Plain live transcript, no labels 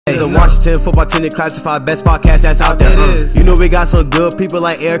The Washington football team that classified best podcast that's out there. You know we got some good people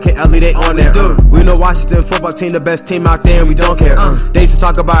like Eric and Ellie, they on there. We know Washington football team the best team out there and we don't care. They used to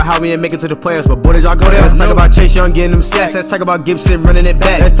talk about how we didn't make it to the playoffs, but boy did y'all go there. Let's talk about Chase Young getting them sacks. Let's talk about Gibson running it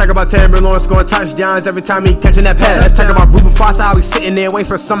back. Let's talk about Terry Lawrence scoring touchdowns every time he catching that pass. Let's talk about Ruben Foster, how he sitting there waiting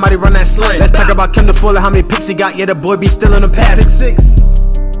for somebody to run that slant. Let's talk about Kendall Fuller, how many picks he got, yeah the boy be still in the pass. Pick 6.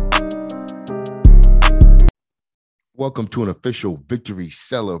 Welcome to an official victory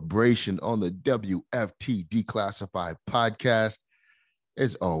celebration on the WFT Declassified podcast.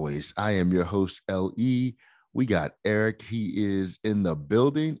 As always, I am your host, LE. We got Eric. He is in the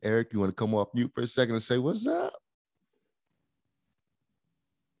building. Eric, you want to come off mute for a second and say what's up?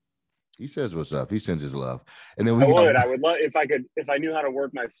 He says what's up. He sends his love. And then I would love if I knew how to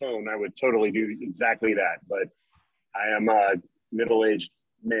work my phone, I would totally do exactly that. But I am a middle-aged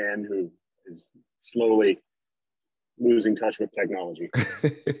man who is slowly losing touch with technology.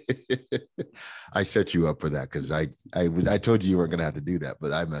 I set you up for that because I told you weren't going to have to do that,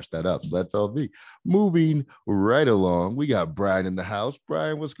 but I messed that up. So that's all me. Moving right along, we got Brian in the house.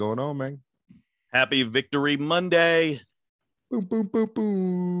 Brian, what's going on, man? Happy Victory Monday. Boom, boom, boom,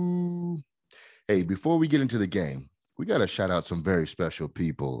 boom. Hey, before we get into the game, we got to shout out some very special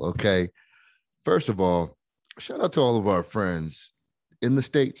people, okay? First of all, shout out to all of our friends in the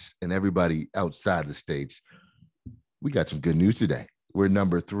States and everybody outside the States. We got some good news today. We're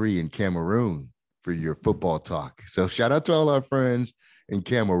number 3 in Cameroon for your football talk. So shout out to all our friends in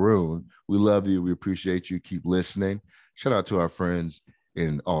Cameroon. We love you. We appreciate you. Keep listening. Shout out to our friends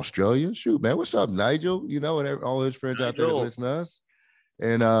in Australia. Shoot, man. What's up, Nigel? You know, and all his friends out there that listen to us.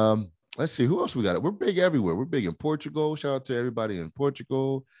 And let's see, who else we got? We're big everywhere. We're big in Portugal. Shout out to everybody in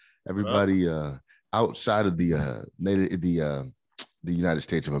Portugal. Everybody outside of the United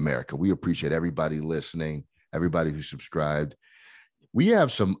States of America. We appreciate everybody listening. Everybody who subscribed. We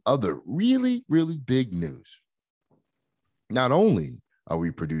have some other really, really big news. Not only are we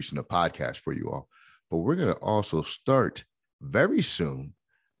producing a podcast for you all, but we're going to also start very soon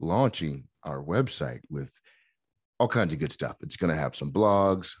launching our website with all kinds of good stuff. It's going to have some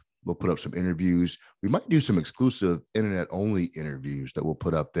blogs. We'll put up some interviews. We might do some exclusive internet-only interviews that we'll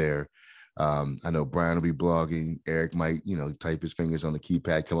put up there. I know Brian will be blogging. Eric might, type his fingers on the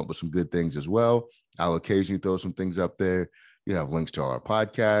keypad, come up with some good things as well. I'll occasionally throw some things up there. You have links to all our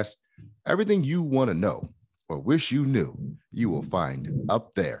podcasts. Everything you want to know or wish you knew, you will find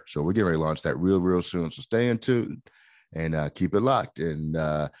up there. So we're getting ready to launch that real soon. So stay in tune and keep it locked. And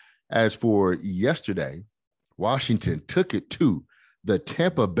as for yesterday, Washington took it to the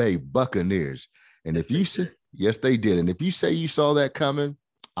Tampa Bay Buccaneers. And if you say, yes, they did. And if you say you saw that coming,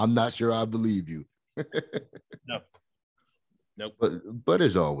 I'm not sure I believe you. No. Nope. But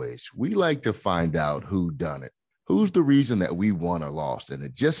as always, we like to find out who done it. Who's the reason that we won or lost? And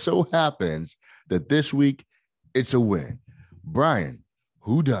it just so happens that this week it's a win. Brian,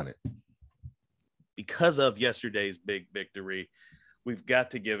 who done it? Because of yesterday's big victory, we've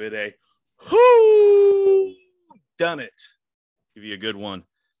got to give it a who done it. Give you a good one.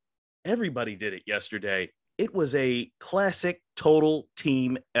 Everybody did it yesterday. It was a classic total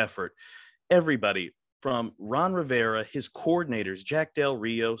team effort. Everybody from Ron Rivera, his coordinators, Jack Del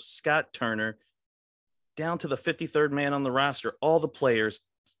Rio, Scott Turner, down to the 53rd man on the roster, all the players,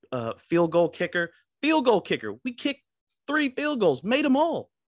 field goal kicker. We kicked 3 field goals, made them all,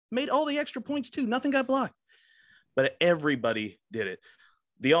 made all the extra points too. Nothing got blocked, but everybody did it.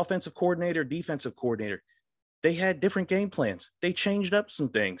 The offensive coordinator, defensive coordinator, they had different game plans. They changed up some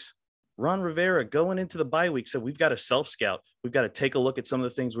things. Ron Rivera going into the bye week said, we've got to self-scout. We've got to take a look at some of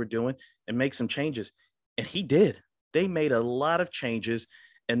the things we're doing and make some changes. And he did. They made a lot of changes,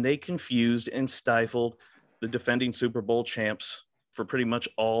 and they confused and stifled the defending Super Bowl champs for pretty much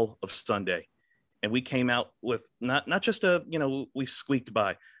all of Sunday. And we came out with not just we squeaked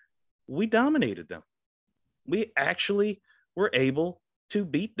by. We dominated them. We actually were able to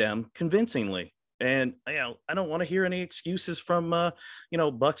beat them convincingly. And, I don't want to hear any excuses from,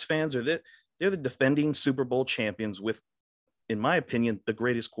 Bucs fans or that they're the defending Super Bowl champions with, in my opinion, the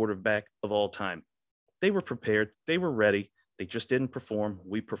greatest quarterback of all time. They were prepared. They were ready. They just didn't perform.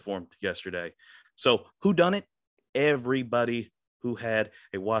 We performed yesterday. So who done it? Everybody who had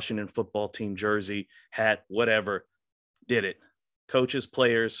a Washington football team jersey, hat, whatever, did it. Coaches,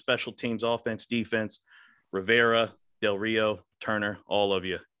 players, special teams, offense, defense, Rivera, Del Rio, Turner, all of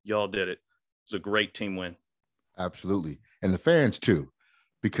you. Y'all did it. It was a great team win. Absolutely. And the fans too,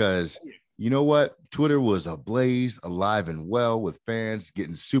 because you know what? Twitter was ablaze, alive and well with fans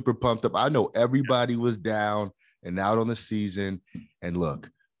getting super pumped up. I know everybody was down and out on the season. And look,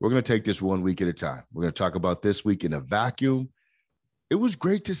 we're going to take this one week at a time. We're going to talk about this week in a vacuum. it was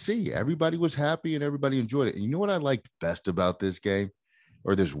great to see. Everybody was happy and everybody enjoyed it. And you know what I liked best about this game,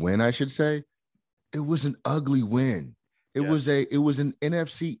 or this win, I should say? It was an ugly win. It was an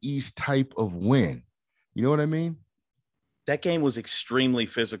NFC East type of win. You know what I mean? That game was extremely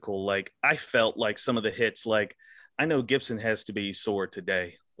physical. Like, I felt like some of the hits, like, I know Gibson has to be sore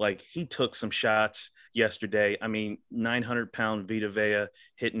today. Like, he took some shots yesterday. I mean, 900-pound Vita Vea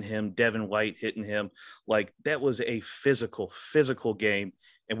hitting him, Devin White hitting him. Like, that was a physical game.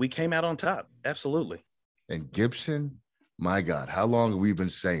 And we came out on top. Absolutely. And Gibson, my God, how long have we been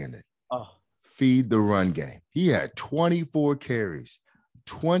saying it? Oh, feed the run game. He had 24 carries,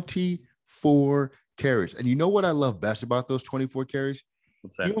 24 carries. And you know what I love best about those 24 carries?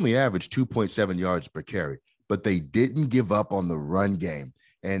 what's that? He only averaged 2.7 yards per carry, but they didn't give up on the run game.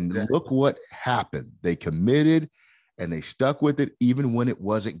 And look what happened. They committed and they stuck with it even when it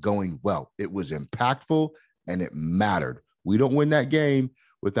wasn't going well. It was impactful and it mattered. We don't win that game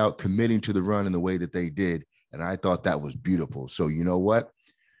without committing to the run in the way that they did. And I thought that was beautiful. So you know what?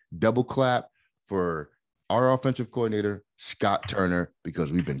 Double clap for our offensive coordinator, Scott Turner,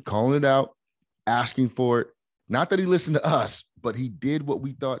 because we've been calling it out, asking for it. Not that he listened to us, but he did what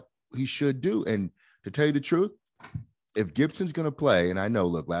we thought he should do. And to tell you the truth, if Gibson's going to play, and I know,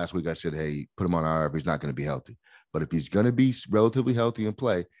 look, last week I said, hey, put him on IR if he's not going to be healthy. But if he's going to be relatively healthy and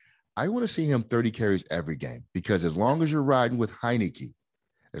play, I want to see him 30 carries every game, because as long as you're riding with Heinicke,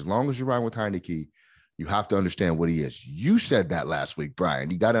 you have to understand what he is. You said that last week, Brian.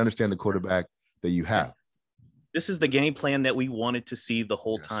 You got to understand the quarterback that you have. This is the game plan that we wanted to see the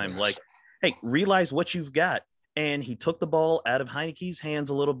whole time. Like, hey, realize what you've got. And he took the ball out of Heinicke's hands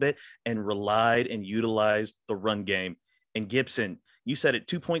a little bit and relied and utilized the run game. And Gibson, you said it,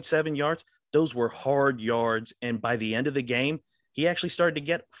 2.7 yards. Those were hard yards. And by the end of the game, he actually started to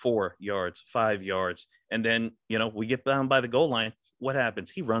get 4 yards, 5 yards. And then, we get down by the goal line. What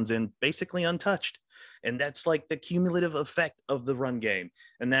happens? He runs in basically untouched. And that's like the cumulative effect of the run game.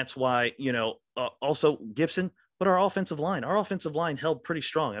 And that's why, also Gibson, but our offensive line held pretty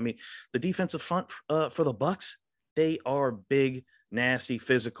strong. I mean, the defensive front for the Bucs, they are big, nasty,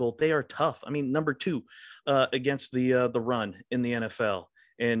 physical. They are tough. I mean, number 2 against the run in the NFL.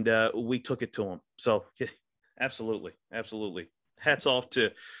 And we took it to them. So yeah, absolutely. Hats off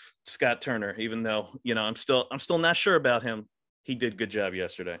to Scott Turner, even though, I'm still not sure about him. He did a good job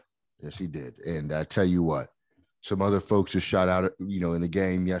yesterday. Yes, he did. And I tell you what, some other folks just shot out, in the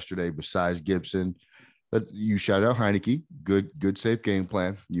game yesterday besides Gibson. But you shot out Heinicke. Good, safe game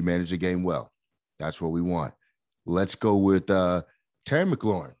plan. You managed the game well. That's what we want. Let's go with Terry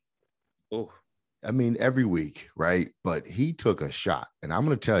McLaurin. Oh, I mean, every week, right? But he took a shot. And I'm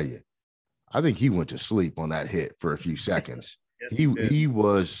going to tell you, I think he went to sleep on that hit for a few seconds. Yes, he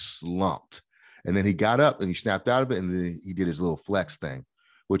was slumped. And then he got up and he snapped out of it. And then he did his little flex thing,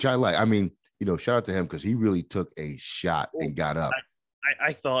 which I like. I mean, shout out to him because he really took a shot and got up.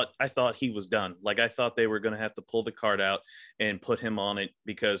 I thought he was done. Like, I thought they were going to have to pull the card out and put him on it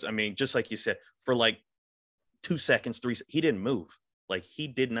because, I mean, just like you said, for like 2 seconds, 3, he didn't move. Like, he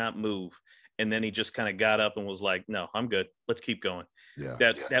did not move. And then he just kind of got up and was like, no, I'm good. Let's keep going.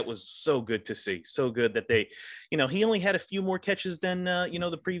 Yeah. That was so good to see. So good that they, he only had a few more catches than,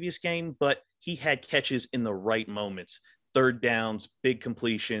 the previous game, but he had catches in the right moments. Third downs, big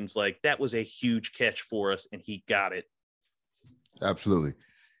completions. Like, that was a huge catch for us, and he got it. Absolutely.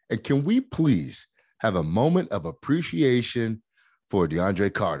 And can we please have a moment of appreciation for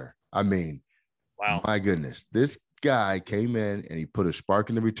DeAndre Carter? I mean, wow, my goodness, this guy came in and he put a spark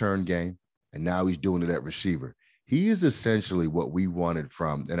in the return game, and now he's doing it at receiver. He is essentially what we wanted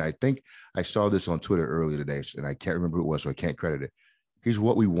from, and I think I saw this on Twitter earlier today, and I can't remember who it was, so I can't credit it. He's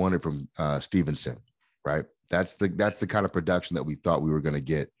what we wanted from Stevenson, right? That's the kind of production that we thought we were going to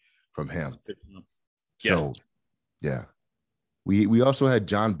get from him. So, yeah. We also had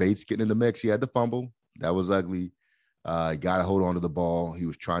John Bates getting in the mix. He had the fumble. That was ugly. Got to hold on to the ball. He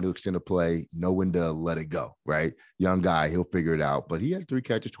was trying to extend the play, know when to let it go, right? Young guy, he'll figure it out. But he had 3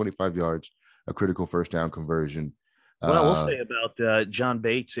 catches, 25 yards, a critical first down conversion. What I will say about John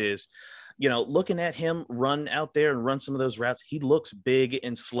Bates is, looking at him run out there and run some of those routes, he looks big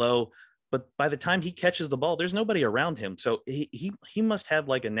and slow. But by the time he catches the ball, there's nobody around him. So he must have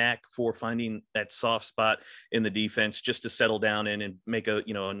like a knack for finding that soft spot in the defense just to settle down in and make a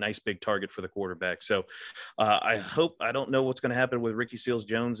nice big target for the quarterback. So I don't know what's going to happen with Ricky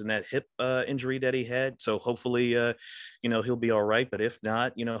Seals-Jones and that hip injury that he had. So hopefully, he'll be all right. But if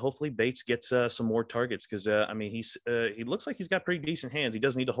not, hopefully Bates gets some more targets because, he looks like he's got pretty decent hands. He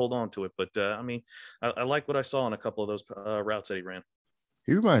does need to hold on to it. But, I like what I saw in a couple of those routes that he ran.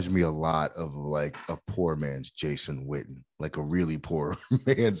 He reminds me a lot of like a poor man's Jason Witten, like a really poor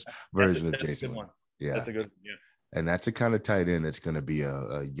man's version of Jason Witten. Yeah. That's a good, yeah. And that's a kind of tight end that's going to be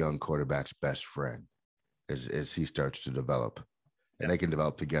a young quarterback's best friend as he starts to develop. And they can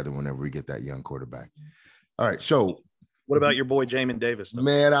develop together whenever we get that young quarterback. All right. So what about your boy, Jamin Davis? Though?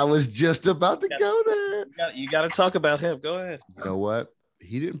 Man, I was just about to go there. You got to talk about him. Go ahead. You know what?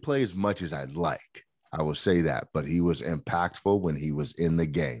 He didn't play as much as I'd like. I will say that, but he was impactful when he was in the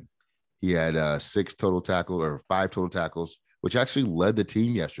game. He had 5 total tackles, which actually led the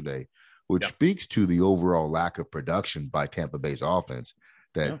team yesterday, which speaks to the overall lack of production by Tampa Bay's offense,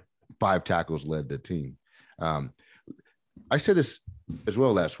 that 5 tackles led the team. I said this as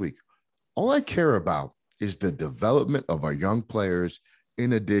well last week. All I care about is the development of our young players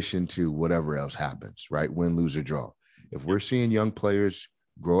in addition to whatever else happens, right? Win, lose, or draw. If we're seeing young players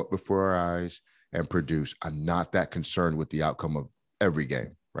grow up before our eyes and produce, I'm not that concerned with the outcome of every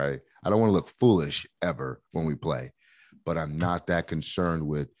game, right? I don't want to look foolish ever when we play, but I'm not that concerned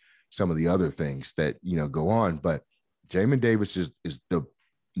with some of the other things that, go on. But Jamin Davis is the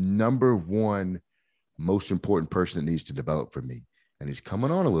number one most important person that needs to develop for me. And he's coming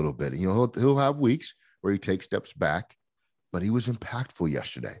on a little bit. He'll have weeks where he takes steps back, but he was impactful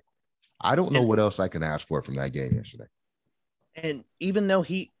yesterday. I don't know what else I can ask for from that game yesterday. And even though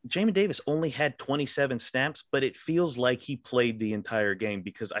Jamin Davis only had 27 snaps, but it feels like he played the entire game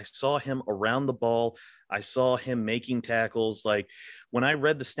because I saw him around the ball. I saw him making tackles. Like when I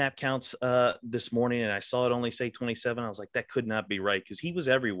read the snap counts this morning and I saw it only say 27, I was like, that could not be right because he was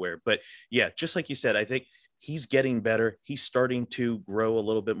everywhere. But yeah, just like you said, I think he's getting better. He's starting to grow a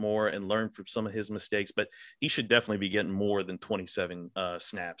little bit more and learn from some of his mistakes, but he should definitely be getting more than 27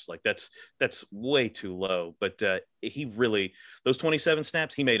 snaps. Like that's way too low, but those 27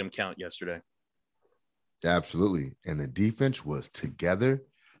 snaps, he made them count yesterday. Absolutely. And the defense was together.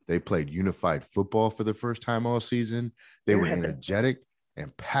 They played unified football for the first time all season. They were energetic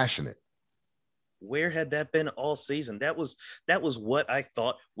and passionate. Where had that been all season? That was what I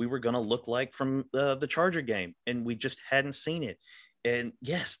thought we were going to look like from the Charger game, and we just hadn't seen it. And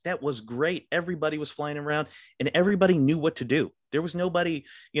yes, that was great. Everybody was flying around, and everybody knew what to do. There was nobody,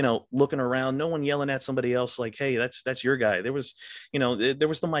 looking around. No one yelling at somebody else like, "Hey, that's your guy." There was, there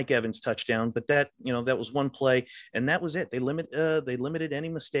was the Mike Evans touchdown, but that was one play, and that was it. They limited any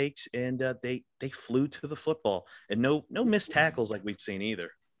mistakes, and they flew to the football, and no missed tackles like we'd seen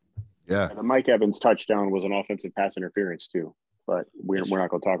either. Yeah. And the Mike Evans touchdown was an offensive pass interference too, but we're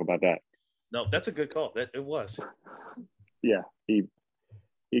not going to talk about that. No, that's a good call. It was. Yeah, he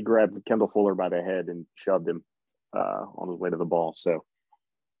grabbed Kendall Fuller by the head and shoved him on his way to the ball. So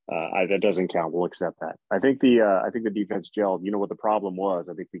that doesn't count. We'll accept that. I think the defense gelled. You know what the problem was?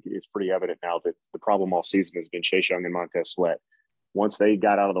 I think it's pretty evident now that the problem all season has been Chase Young and Montez Sweat. Once they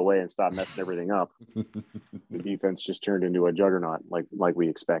got out of the way and stopped messing everything up, the defense just turned into a juggernaut like we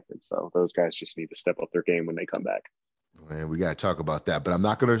expected. So those guys just need to step up their game when they come back. Man, we got to talk about that. But I'm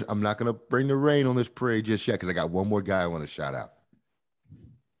not gonna bring the rain on this parade just yet because I got one more guy I want to shout out.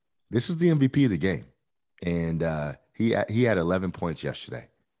 This is the MVP of the game, and he had 11 points yesterday,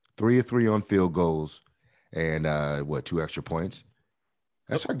 3 of 3 on field goals, and 2 extra points.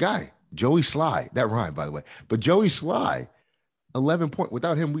 That's our guy, Joey Sly. That rhymed, by the way. But Joey Sly. 11 points.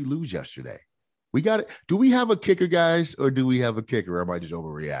 Without him, we lose yesterday. We got it. Do we have a kicker, guys, or do we have a kicker? Or am I just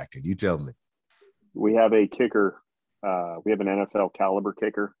overreacting? You tell me. We have a kicker. We have an NFL caliber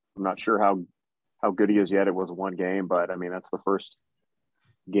kicker. I'm not sure how good he is yet. It was one game, but I mean, that's the first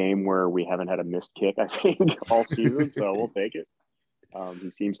game where we haven't had a missed kick, I think, all season. So we'll take it.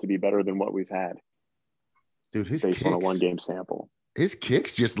 He seems to be better than what we've had. Dude, based on a one-game sample. His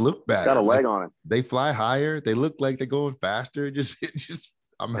kicks just look better. Got a leg on it. They fly higher. They look like they're going faster.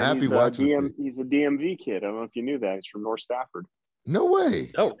 I'm happy watching. He's a DMV kid. I don't know if you knew that. He's from North Stafford. No way.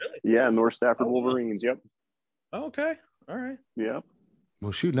 Oh, really? Yeah, North Stafford Wolverines. Yep. Oh, okay. All right. Yep.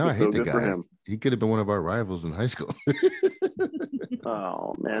 Well, shoot, now I hate the guy. He could have been one of our rivals in high school.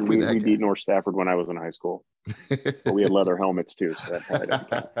 Oh, man. We beat North Stafford when I was in high school. But we had leather helmets, too. So that probably doesn't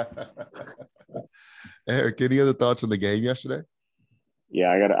count. Eric, any other thoughts on the game yesterday? Yeah,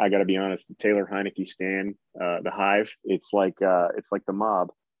 I gotta be honest. The Taylor Heineke stand, the Hive, it's like the mob.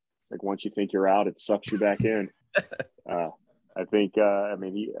 Like once you think you're out, it sucks you back in. I think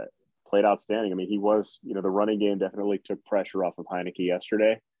he played outstanding. I mean, he was, the running game definitely took pressure off of Heineke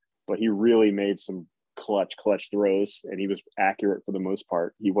yesterday, but he really made some clutch throws, and he was accurate for the most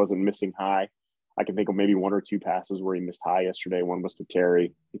part. He wasn't missing high. I can think of maybe 1 or 2 passes where he missed high yesterday. One was to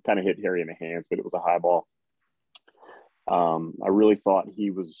Terry. He kind of hit Terry in the hands, but it was a high ball. I really thought he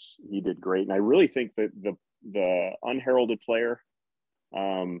did great. And I really think that the unheralded player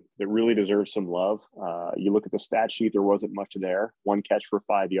that really deserves some love. You look at the stat sheet, there wasn't much there. 1 catch for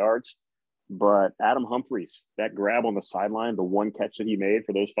 5 yards. But Adam Humphries, that grab on the sideline, the 1 catch that he made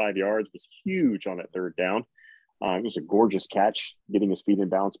for those 5 yards was huge on that 3rd down. It was a gorgeous catch, getting his feet in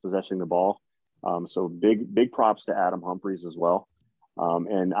bounds, possessing the ball. So big props to Adam Humphries as well.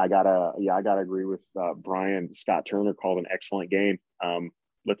 And I gotta agree with Brian. Scott Turner called an excellent game.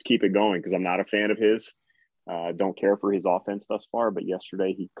 Let's keep it going because I'm not a fan of his. Don't care for his offense thus far, but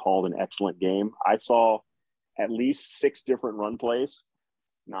yesterday he called an excellent game. I saw at least 6 different run plays,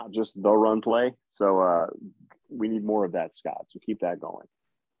 not just the run play. So we need more of that, Scott. So keep that going.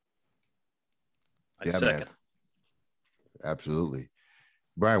 Yeah, man. Absolutely.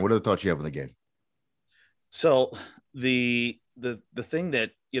 Brian, what are the thoughts you have on the game? So the thing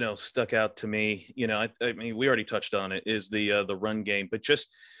that, stuck out to me, I mean, we already touched on it, is the run game, but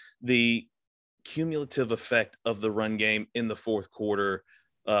just the cumulative effect of the run game in the 4th quarter,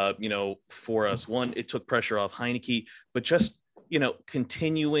 for us. One, it took pressure off Heinicke, but just,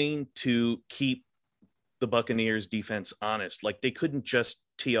 continuing to keep the Buccaneers defense honest. Like, they couldn't just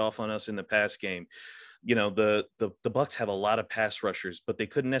tee off on us in the pass game. The Bucs have a lot of pass rushers, but they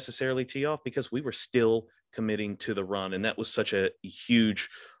couldn't necessarily tee off because we were still committing to the run. And that was such a huge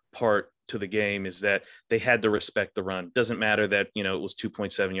part to the game, is that they had to respect the run. Doesn't matter that, it was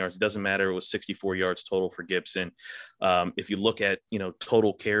 2.7 yards. It doesn't matter. It was 64 yards total for Gibson. If you look at,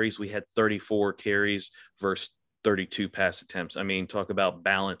 total carries, we had 34 carries versus 32 pass attempts. I mean, talk about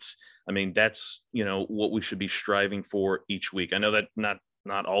balance. I mean, that's, what we should be striving for each week. I know that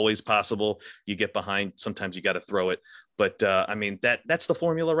not always possible. You get behind, sometimes you got to throw it. But I mean, that's the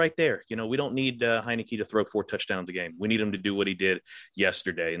formula right there. We don't need Heinicke to throw 4 touchdowns a game. We need him to do what he did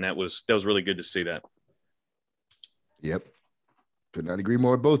yesterday. And that was really good to see that. Yep. Could not agree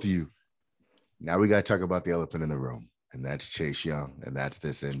more with both of you. Now we got to talk about the elephant in the room, and that's Chase Young, and that's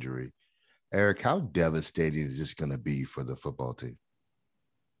this injury. Eric, how devastating is this going to be for the football team?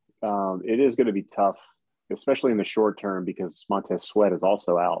 It is going to be tough, especially in the short term, because Montez Sweat is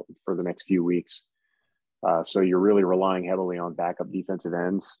also out for the next few weeks. So you're really relying heavily on backup defensive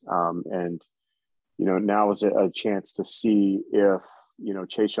ends. And, now is a chance to see if,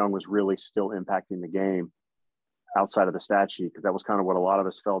 Chase Young was really still impacting the game outside of the stat sheet, because that was kind of what a lot of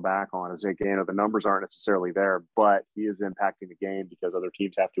us fell back on, is that, the numbers aren't necessarily there, but he is impacting the game because other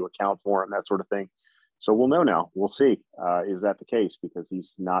teams have to account for him, that sort of thing. So we'll know now. We'll see. Is that the case? Because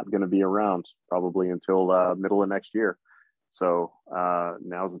he's not going to be around probably until middle of next year. So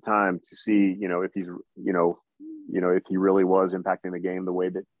now's the time to see, if he's, if he really was impacting the game the way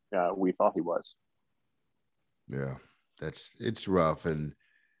that we thought he was. Yeah, it's rough. And,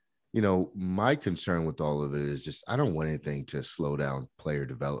 my concern with all of it is just, I don't want anything to slow down player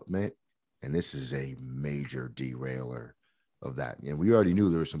development. And this is a major derailer of that. And we already knew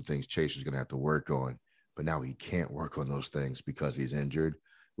there were some things Chase was going to have to work on, but now he can't work on those things because he's injured,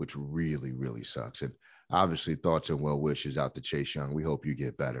 which really, really sucks. And obviously, thoughts and well wishes out to Chase Young. We hope you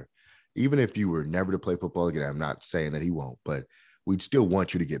get better. Even if you were never to play football again, I'm not saying that he won't, but we'd still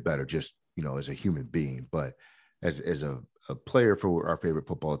want you to get better, just, as a human being. But as a player for our favorite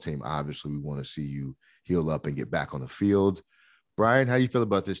football team, obviously we want to see you heal up and get back on the field. Brian, how do you feel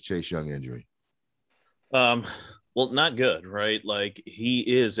about this Chase Young injury? Well, not good, right? Like, he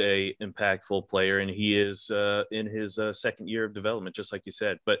is a impactful player, and he is in his 2nd year of development, just like you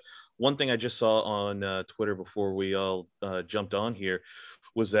said. But one thing I just saw on Twitter before we all jumped on here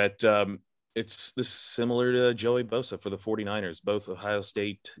was that this is similar to Joey Bosa for the 49ers, both Ohio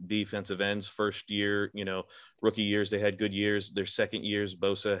State defensive ends. First year, rookie years, they had good years. Their 2nd years,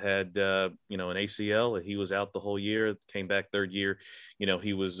 Bosa had, an ACL. He was out the whole year, came back 3rd year.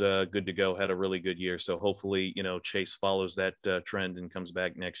 He was good to go, had a really good year. So hopefully, Chase follows that trend and comes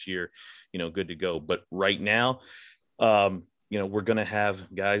back next year, good to go. But right now, we're going to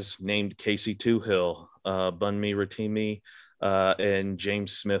have guys named Casey Toohill, Bunmi Ratimi, and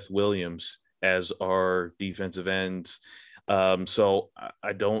James Smith-Williams as our defensive ends. So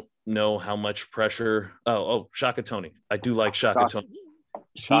I don't know how much pressure. Shaka Toney. I do like Shaka Toney.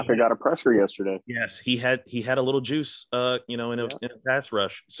 Shaka got a pressure yesterday. Yes, he had a little juice, in a pass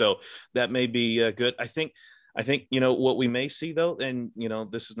rush. So that may be good. I think, what we may see though, and,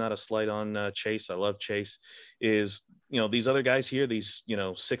 this is not a slight on Chase. I love Chase, is, these other guys here, these,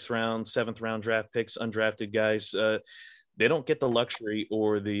 6th round, 7th round draft picks, undrafted guys, they don't get the luxury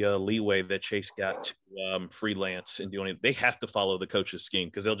or the leeway that Chase got freelance and doing it. They have to follow the coach's scheme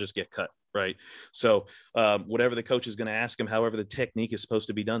because they'll just get cut. Right. So whatever the coach is going to ask them, however the technique is supposed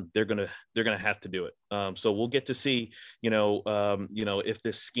to be done, they're going to have to do it. So we'll get to see, if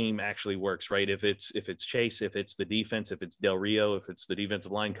this scheme actually works, right? If it's Chase, if it's the defense, if it's Del Rio, if it's the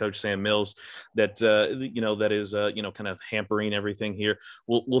defensive line coach, Sam Mills, that is kind of hampering everything here.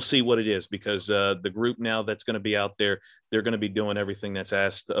 We'll see what it is, because the group now that's going to be out there, they're going to be doing everything that's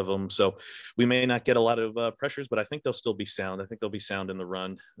asked of them. So we may not get a lot of pressures, but I think they'll still be sound. I think they'll be sound in the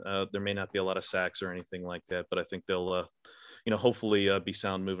run. There may not be a lot of sacks or anything like that, but I think they'll, hopefully be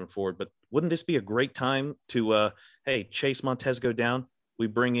sound moving forward. But wouldn't this be a great time to, hey, Chase Montez go down? We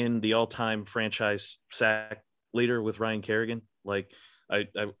bring in the all-time franchise sack leader with Ryan Kerrigan. Like, I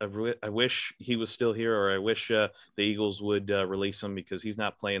wish he was still here, or I wish the Eagles would release him, because he's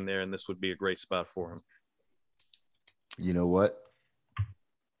not playing there, and this would be a great spot for him. You know what?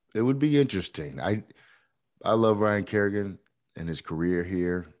 It would be interesting. I love Ryan Kerrigan and his career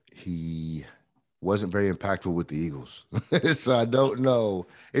here. He wasn't very impactful with the Eagles. So I don't know.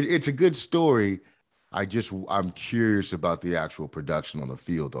 It's a good story. I'm curious about the actual production on the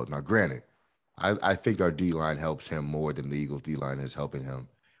field, though. Now, granted, I think our D-line helps him more than the Eagles D-line is helping him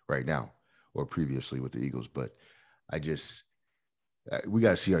right now, or previously with the Eagles. But we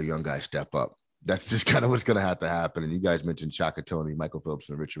got to see our young guys step up. That's just kind of what's going to have to happen. And you guys mentioned Shaka Toney, Michael Phillips,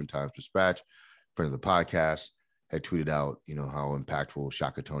 and the Richmond Times-Dispatch, friend of the podcast, had tweeted out, how impactful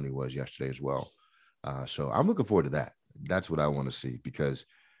Shaka Toney was yesterday as well. So I'm looking forward to that. That's what I want to see, because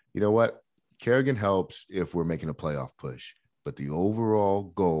you know what? Kerrigan helps if we're making a playoff push, but the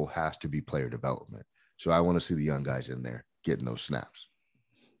overall goal has to be player development. So I want to see the young guys in there getting those snaps.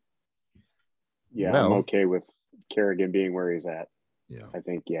 Yeah, I'm okay with Kerrigan being where he's at. Yeah, I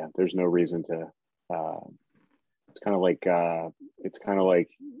think, there's no reason to, it's kind of like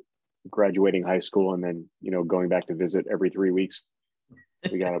graduating high school and then, going back to visit every 3 weeks.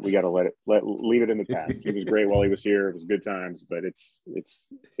 We gotta leave it in the past. He was great while he was here. It was good times, but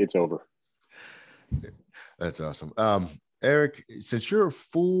it's over. That's awesome. Eric, since you're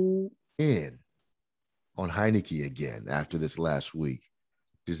full in on Heinicke again after this last week,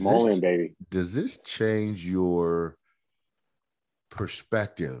 does this change your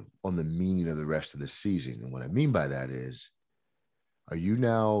perspective on the meaning of the rest of the season? And what I mean by that is, are you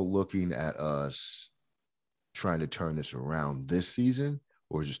now looking at us trying to turn this around this season,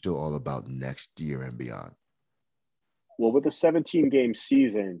 or is it still all about next year and beyond? Well, with a 17-game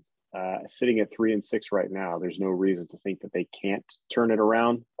season, sitting at 3-6 right now, there's no reason to think that they can't turn it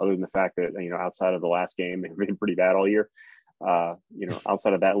around, other than the fact that, outside of the last game, they've been pretty bad all year.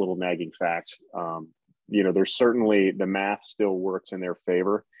 Outside of that little nagging fact, there's certainly, the math still works in their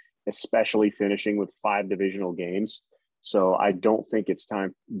favor, especially finishing with 5 divisional games. So I don't think it's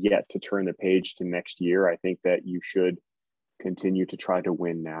time yet to turn the page to next year. I think that you should continue to try to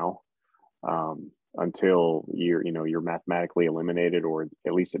win now, until you're mathematically eliminated, or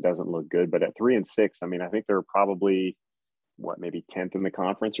at least it doesn't look good. But at 3-6, I think they're probably maybe 10th in the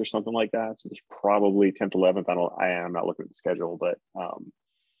conference or something like that. So there's probably 10th, 11th. I'm not looking at the schedule, but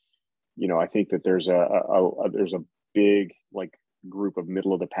I think that there's a big group of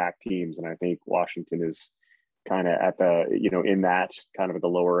middle of the pack teams, and I think Washington is kind of at the in that kind of at the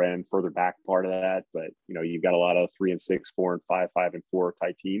lower end, further back part of that. But you've got a lot of 3-6, 4-5, 5-4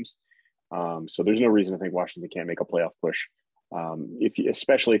 type teams. So there's no reason to think Washington can't make a playoff push.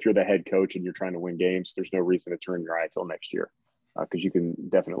 Especially if you're the head coach and you're trying to win games, there's no reason to turn your eye till next year, because you can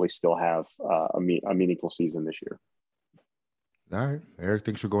definitely still have a meaningful season this year. All right. Eric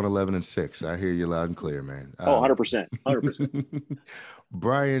thinks we're going 11-6. I hear you loud and clear, man. 100%. 100%.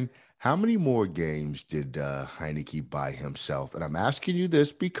 Brian, how many more games did Heinicke buy himself? And I'm asking you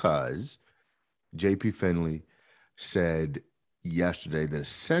this because JP Finley said yesterday that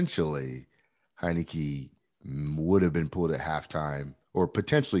essentially Heinicke would have been pulled at halftime, or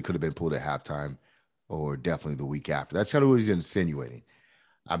potentially could have been pulled at halftime, or definitely the week after. That's kind of what he's insinuating.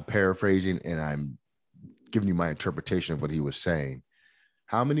 I'm paraphrasing, and I'm giving you my interpretation of what he was saying.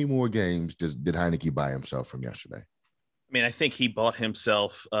 How many more games did Heinicke buy himself from yesterday? I think he bought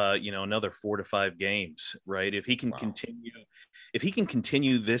himself, another 4 to 5 games, right? If he can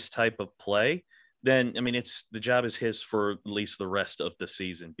continue this type of play, then, the job is his for at least the rest of the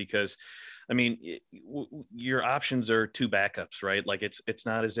season, because I mean, your options are two backups, right? Like it's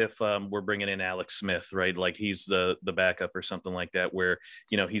not as if we're bringing in Alex Smith, right? Like he's the backup or something like that, where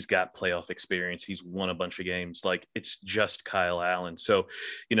he's got playoff experience, he's won a bunch of games. Like it's just Kyle Allen. So,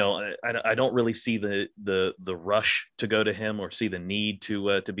 I don't really see the rush to go to him, or see the need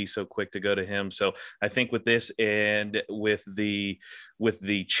to be so quick to go to him. So I think with this, and with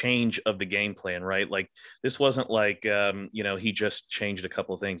the change of the game plan, right? Like this wasn't like he just changed a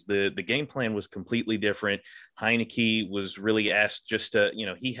couple of things. The game plan was completely different. Heinicke was really asked just to,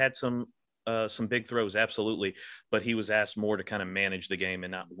 he had some big throws, absolutely, but he was asked more to kind of manage the game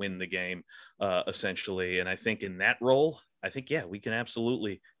and not win the game, essentially. And I think in that role, we can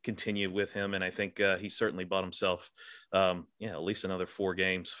absolutely continue with him. And I think he certainly bought himself, at least another 5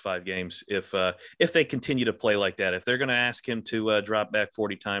 games, if they continue to play like that. If they're going to ask him to drop back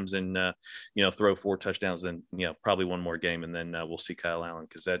 40 times and throw 4 touchdowns, then probably one more game, and then we'll see Kyle Allen,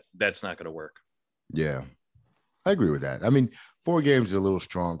 because that's not going to work. Yeah, I agree with that. I mean, 4 games is a little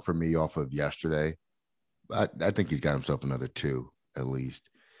strong for me off of yesterday. I think he's got himself another 2 at least.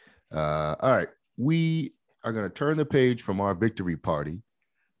 All right, we are going to turn the page from our victory party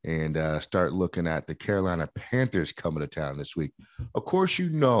and start looking at the Carolina Panthers coming to town this week. Of course,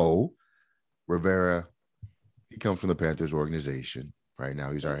 Rivera, he comes from the Panthers organization. Right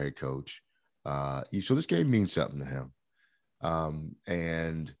now, he's our head coach. So this game means something to him.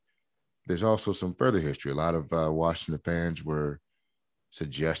 And there's also some further history. A lot of Washington fans were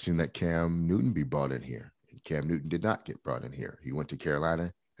suggesting that Cam Newton be brought in here. And Cam Newton did not get brought in here. He went to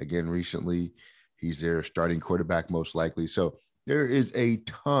Carolina again recently. He's their starting quarterback, most likely. So there is a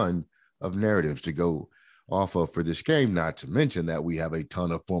ton of narratives to go off of for this game, not to mention that we have a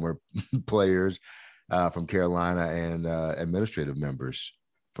ton of former players from Carolina and administrative members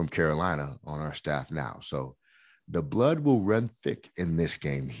from Carolina on our staff now. So the blood will run thick in this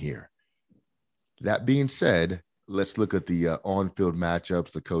game here. That being said, let's look at the on-field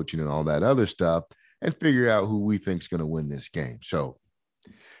matchups, the coaching, and all that other stuff, and figure out who we think is going to win this game. So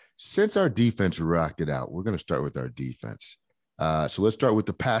since our defense rocked it out, we're going to start with our defense. So let's start with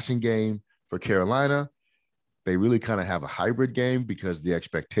the passing game for Carolina. They really kind of have a hybrid game because the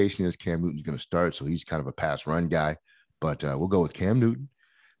expectation is Cam Newton's going to start, so he's kind of a pass-run guy. But we'll go with Cam Newton.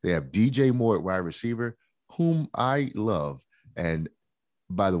 They have DJ Moore at wide receiver, whom I love. And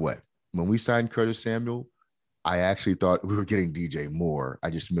by the way, when we signed Curtis Samuel, I actually thought we were getting DJ Moore. I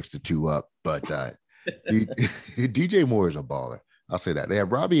just mixed the two up. But DJ Moore is a baller. I'll say that. They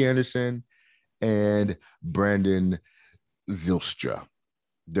have Robbie Anderson and Brandon Zylstra.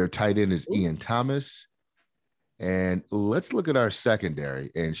 Their tight end is Ian Thomas. And let's look at our secondary.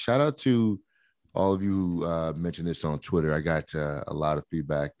 And shout out to all of you who mentioned this on Twitter. I got a lot of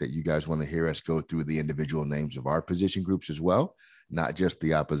feedback that you guys want to hear us go through the individual names of our position groups as well, not just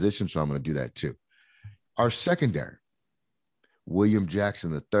the opposition. So I'm going to do that too. Our secondary, William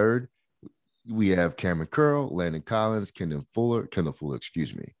Jackson III. We have Cameron Curl, Landon Collins, Kendall Fuller,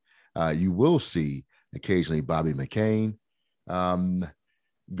 you will see occasionally Bobby McCain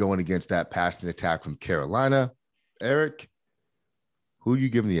going against that passing attack from Carolina. Eric, who are you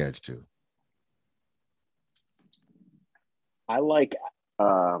giving the edge to? I like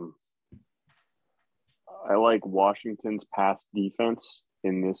Washington's pass defense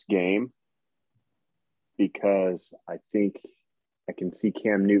in this game because I think I can see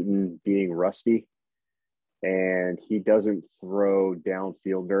Cam Newton being rusty, and he doesn't throw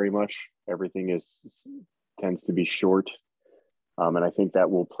downfield very much. Everything tends to be short, and I think that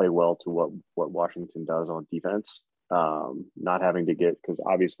will play well to what Washington does on defense. Not having to because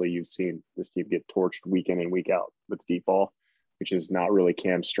obviously you've seen this team get torched week in and week out with the deep ball, which is not really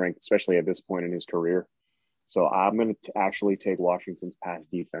Cam's strength, especially at this point in his career. So I'm going to actually take Washington's pass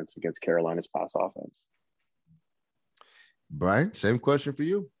defense against Carolina's pass offense. Brian, same question for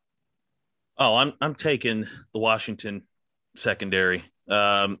you. Oh, I'm taking the Washington secondary.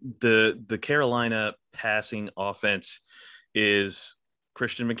 The Carolina passing offense is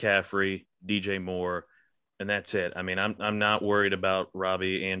Christian McCaffrey, DJ Moore, and that's it. I mean, I'm not worried about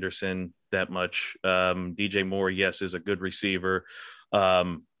Robbie Anderson that much. DJ Moore, yes, is a good receiver.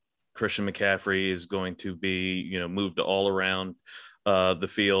 Christian McCaffrey is going to be, moved all around the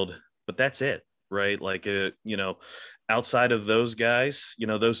field, but that's it, right? Like, outside of those guys,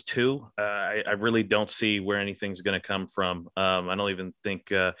 those two, I really don't see where anything's going to come from. I don't even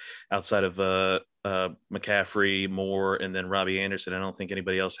think outside of McCaffrey, Moore, and then Robbie Anderson, I don't think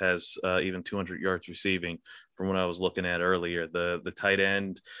anybody else has even 200 yards receiving from what I was looking at earlier. The tight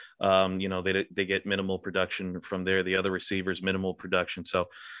end, they get minimal production from there. The other receivers, minimal production. So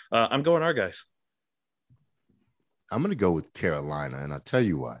I'm going our guys. I'm going to go with Carolina, and I'll tell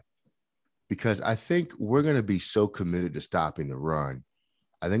you why. because I think we're going to be so committed to stopping the run.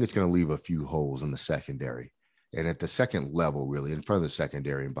 I think it's going to leave a few holes in the secondary and at the second level, really in front of the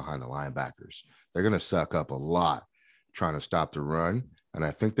secondary and behind the linebackers. They're going to suck up a lot trying to stop the run. And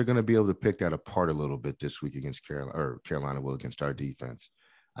I think they're going to be able to pick that apart a little bit this week against Carolina will against our defense.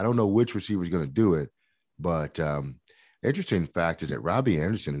 I don't know which receiver is going to do it, but interesting fact is that Robbie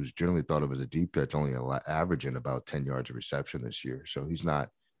Anderson, who's generally thought of as a deep threat, only averaging about 10 yards of reception this year. So he's not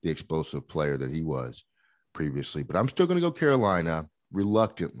the explosive player that he was previously. But I'm still going to go Carolina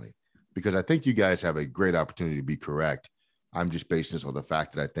reluctantly because I think you guys have a great opportunity to be correct. I'm just basing this on the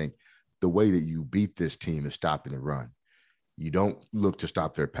fact that I think the way that you beat this team is stopping the run. You don't look to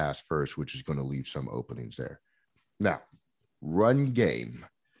stop their pass first, which is going to leave some openings there. Now, run game.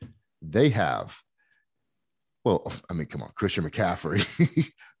 They have, well, I mean, come on, Christian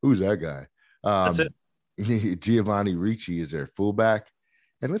McCaffrey. Who's that guy? That's it. Giovanni Ricci is their fullback.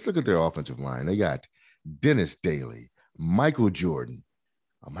 And let's look at their offensive line. They got Dennis Daly, Michael Jordan.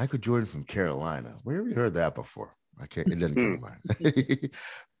 Michael Jordan from Carolina. Where have you heard that before? It doesn't come to mind.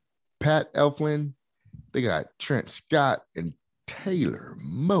 Pat Elflin. They got Trent Scott and Taylor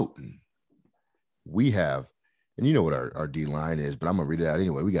Moton. We have, and you know what our D-line is, but I'm going to read it out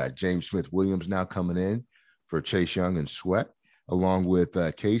anyway. We got James Smith-Williams now coming in for Chase Young and Sweat, along with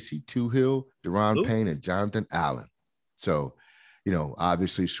Casey Toohill, Deron Payne, and Jonathan Allen. So, you know,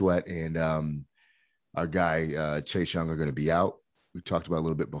 obviously Sweat and our guy Chase Young are going to be out. We talked about a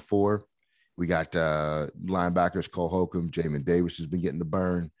little bit before. We got linebackers Cole Holcomb, Jamin Davis has been getting the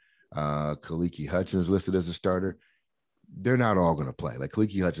burn. Khaliki Hudson is listed as a starter. They're not all going to play. Like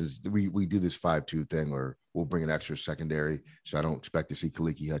Khaliki Hudson, we do this 5-2 thing, or we'll bring an extra secondary. So I don't expect to see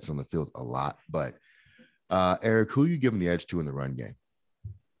Khaliki Hudson on the field a lot. But Eric, who are you giving the edge to in the run game?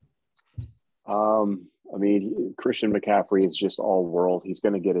 I mean, Christian McCaffrey is just all world. He's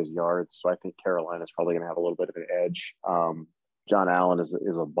going to get his yards. So I think Carolina's probably going to have a little bit of an edge. John Allen is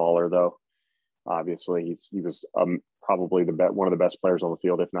a baller, though. Obviously, he was probably one of the best players on the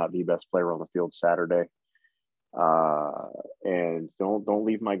field, if not the best player on the field Saturday. And don't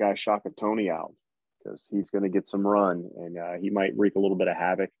leave my guy Shaka Tony out because he's going to get some run and he might wreak a little bit of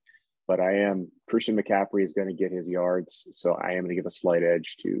havoc. But Christian McCaffrey is going to get his yards, so I am going to give a slight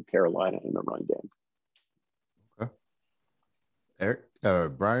edge to Carolina in the run game. Okay.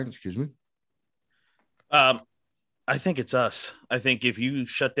 Eric, Brian, excuse me. I think it's us. I think if you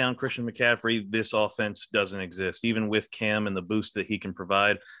shut down Christian McCaffrey, this offense doesn't exist. Even with Cam and the boost that he can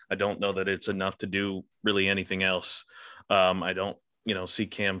provide, I don't know that it's enough to do really anything else. I don't, see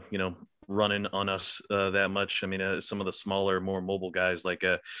Cam, running on us that much. I mean, some of the smaller, more mobile guys like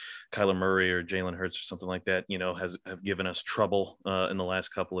Kyler Murray or Jalen Hurts or something like that, have given us trouble in the last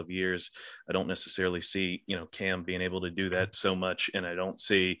couple of years. I don't necessarily see, Cam being able to do that so much. And I don't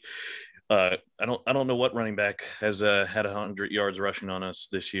see, I don't know what running back has had 100 yards rushing on us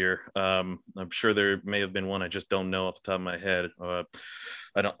this year. I'm sure there may have been one. I just don't know off the top of my head.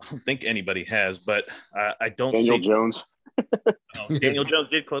 I don't think anybody has, but I don't Daniel see Jones. Daniel Jones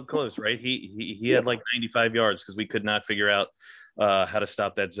did close, right? He had like 95 yards because we could not figure out how to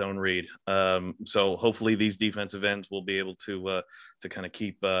stop that zone read. So hopefully these defensive ends will be able to kind of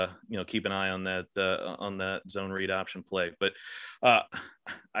keep an eye on that zone read option play. But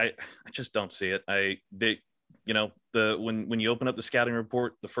I just don't see it. When you open up the scouting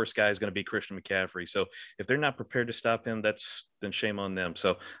report, the first guy is going to be Christian McCaffrey. So if they're not prepared to stop him, then shame on them.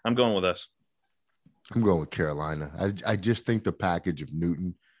 So I'm going with us. I'm going with Carolina. I just think the package of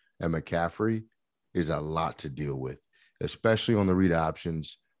Newton and McCaffrey is a lot to deal with, especially on the read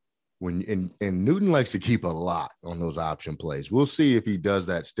options. And Newton likes to keep a lot on those option plays. We'll see if he does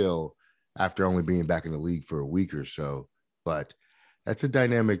that still after only being back in the league for a week or so. But that's a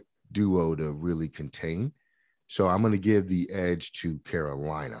dynamic duo to really contain. So I'm going to give the edge to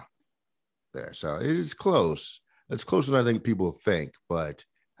Carolina there. So it is close. It's closer than I think people think, but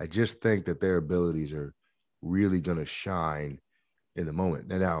I just think that their abilities are really going to shine in the moment.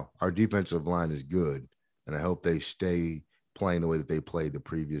 Now, our defensive line is good, and I hope they stay playing the way that they played the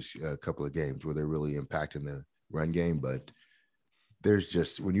previous couple of games where they're really impacting the run game. But there's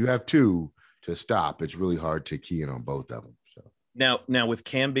just, when you have two to stop, it's really hard to key in on both of them. So now with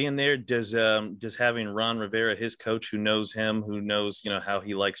Cam being there, does having Ron Rivera, his coach, who knows him, who knows how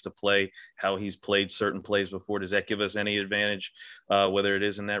he likes to play, how he's played certain plays before, does that give us any advantage, whether it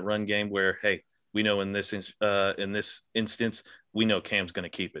is in that run game where, hey, we know in this instance, we know Cam's going to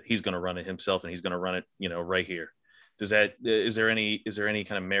keep it. He's going to run it himself, and he's going to run it, right here. Is there any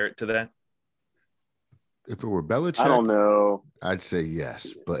kind of merit to that? If it were Belichick, I don't know. I'd say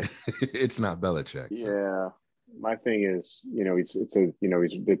yes, but it's not Belichick. So. my thing is,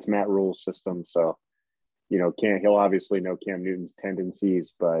 it's Matt Rule's system, so he'll obviously know Cam Newton's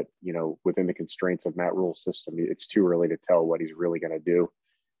tendencies, but within the constraints of Matt Rule's system, it's too early to tell what he's really going to do.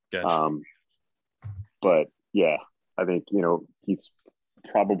 Gotcha. But yeah, I think he's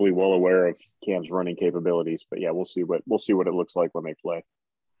probably well aware of Cam's running capabilities. But yeah, we'll see what it looks like when they play.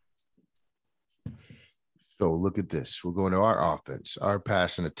 So look at this. We're going to our offense, our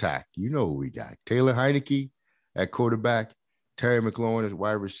pass and attack. You know what we got. Taylor Heineke at quarterback, Terry McLaurin as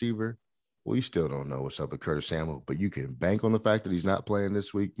wide receiver. Well, you still don't know what's up with Curtis Samuel, but you can bank on the fact that he's not playing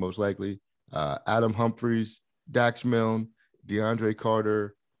this week, most likely. Adam Humphries, Dax Milne, DeAndre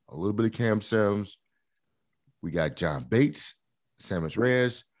Carter, a little bit of Cam Sims. We got John Bates, Samus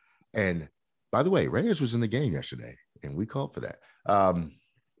Reyes. And by the way, Reyes was in the game yesterday, and we called for that.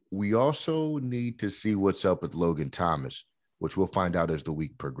 We also need to see what's up with Logan Thomas, which we'll find out as the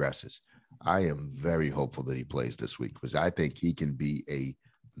week progresses. I am very hopeful that he plays this week because I think he can be a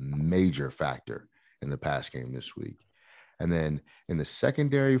major factor in the pass game this week. And then in the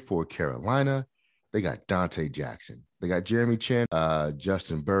secondary for Carolina, they got Dante Jackson. They got Jeremy Chin,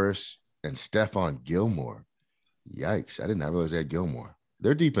 Justin Burris, and Stephon Gilmore. Yikes. I did not realize they had Gilmore.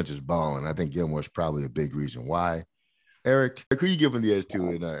 Their defense is balling. I think Gilmore is probably a big reason why. Eric, who are you giving the edge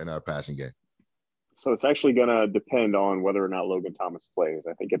to in our passing game? So it's actually going to depend on whether or not Logan Thomas plays.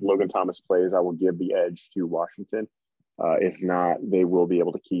 I think if Logan Thomas plays, I will give the edge to Washington. If not, they will be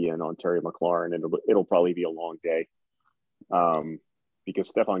able to key in on Terry McLaurin, and it'll probably be a long day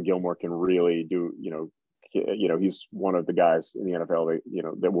because Stephon Gilmore can really do, he's one of the guys in the NFL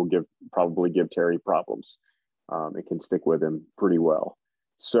that will probably give Terry problems. It can stick with him pretty well.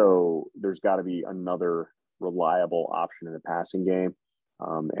 So there's got to be another reliable option in the passing game.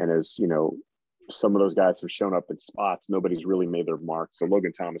 And as some of those guys have shown up in spots, nobody's really made their mark. So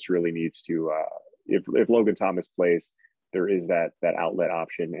Logan Thomas really needs to, if Logan Thomas plays, there is that outlet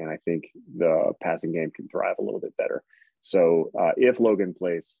option, and I think the passing game can thrive a little bit better. So if Logan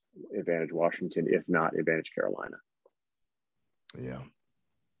plays, advantage Washington. If not, advantage Carolina. Yeah.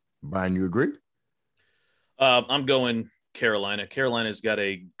 Brian, you agree? I'm going Carolina. Carolina's got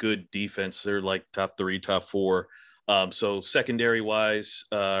a good defense. They're like top 3, top 4. So secondary wise,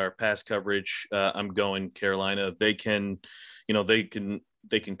 or pass coverage, I'm going Carolina. They can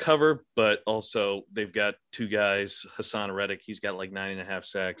cover, but also they've got 2 guys, Hassan Reddick, he's got like 9.5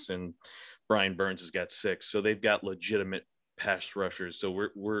 sacks, and Brian Burns has got 6. So they've got legitimate pass rushers. So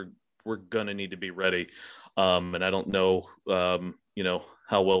we're gonna need to be ready. And I don't know,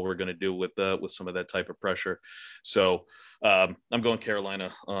 how well we're gonna do with some of that type of pressure. So I'm going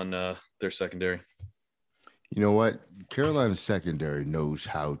Carolina on their secondary. You know what? Carolina's secondary knows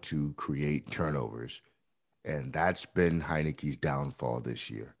how to create turnovers. And that's been Heineke's downfall this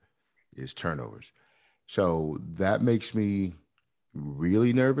year, is turnovers. So that makes me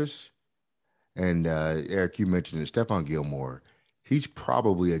really nervous. And Eric, you mentioned it, Stephon Gilmore, he's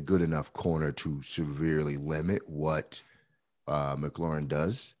probably a good enough corner to severely limit what McLaurin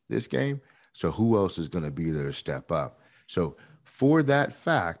does this game. So who else is going to be there to step up? So for that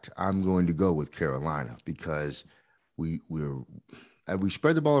fact, I'm going to go with Carolina because we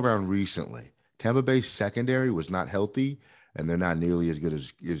spread the ball around recently. Tampa Bay's secondary was not healthy, and they're not nearly as good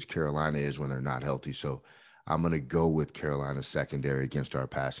as Carolina is when they're not healthy. So I'm going to go with Carolina's secondary against our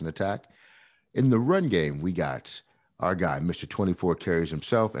passing attack. In the run game, we got our guy, Mr. 24 carries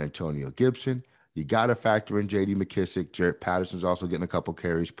himself, Antonio Gibson. You got to factor in J.D. McKissick. Jarrett Patterson's also getting a couple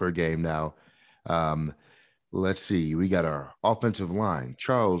carries per game now. Let's see. We got our offensive line,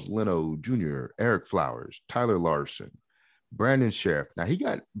 Charles Leno Jr., Eric Flowers, Tyler Larson, Brandon Sheriff. Now, he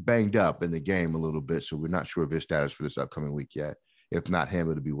got banged up in the game a little bit, so we're not sure of his status for this upcoming week yet. If not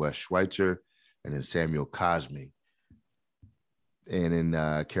him, it'll be Wes Schweitzer and then Samuel Cosme. And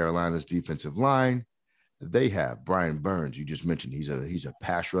in Carolina's defensive line, they have Brian Burns. You just mentioned he's a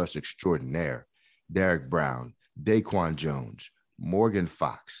pass rush extraordinaire. Derek Brown, Daquan Jones, Morgan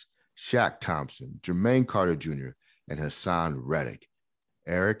Fox, Shaq Thompson, Jermaine Carter Jr., and Hassan Reddick.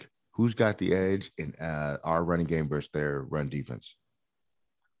 Eric, who's got the edge in our running game versus their run defense?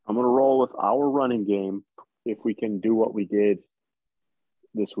 I'm going to roll with our running game if we can do what we did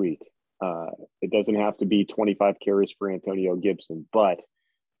this week. It doesn't have to be 25 carries for Antonio Gibson, but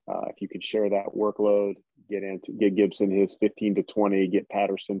if you could share that workload, get Gibson his 15 to 20, get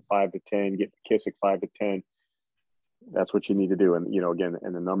Patterson 5 to 10, get McKissick 5 to 10. That's what you need to do. And, again,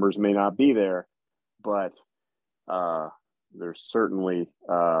 and the numbers may not be there, but there's certainly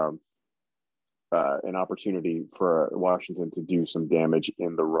an opportunity for Washington to do some damage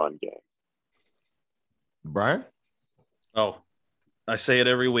in the run game. Brian? Oh, I say it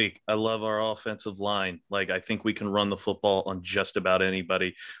every week. I love our offensive line. Like, I think we can run the football on just about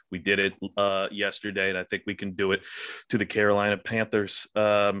anybody. We did it yesterday, and I think we can do it to the Carolina Panthers.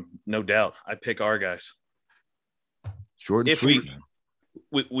 No doubt. I pick our guys. Short and sweet.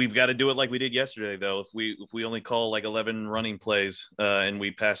 We've got to do it like we did yesterday, though. If we only call like 11 running plays and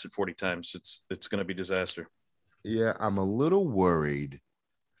we pass it 40 times, it's going to be disaster. Yeah, I'm a little worried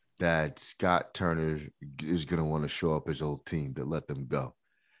that Scott Turner is going to want to show up his old team to let them go.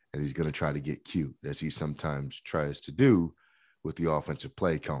 And he's going to try to get cute, as he sometimes tries to do with the offensive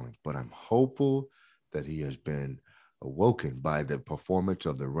play calling. But I'm hopeful that he has been awoken by the performance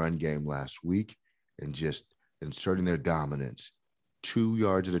of the run game last week and just inserting their dominance 2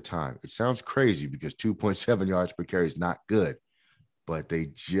 yards at a time. It sounds crazy because 2.7 yards per carry is not good, but they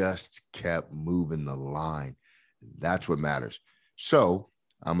just kept moving the line. That's what matters. So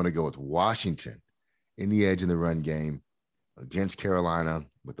I'm going to go with Washington in the edge in the run game against Carolina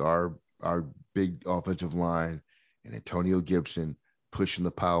with our big offensive line and Antonio Gibson pushing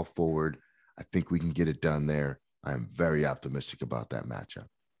the pile forward. I think we can get it done there. I'm very optimistic about that matchup.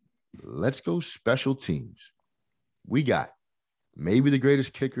 Let's go special teams. We got maybe the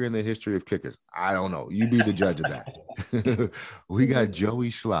greatest kicker in the history of kickers. I don't know. You be the judge of that. We got Joey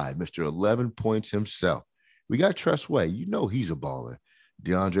Slye, Mr. 11 points himself. We got Tress Way. You know he's a baller.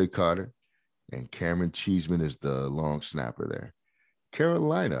 DeAndre Carter and Cameron Cheeseman is the long snapper there.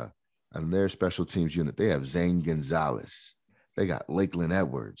 Carolina, on their special teams unit, they have Zane Gonzalez. They got Lakeland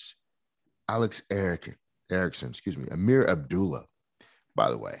Edwards, Alex Erickson, Amir Abdullah.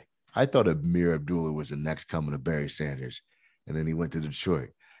 By the way, I thought Amir Abdullah was the next coming of Barry Sanders, and then he went to Detroit,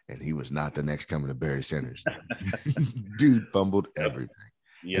 and he was not the next coming of Barry Sanders. Dude fumbled everything.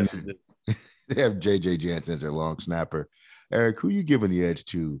 Yes, he did. They have J.J. Jansen as their long snapper. Eric, who are you giving the edge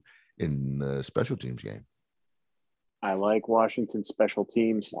to in the special teams game? I like Washington special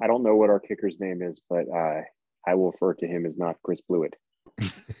teams. I don't know what our kicker's name is, but I will refer to him as not Chris Blewett.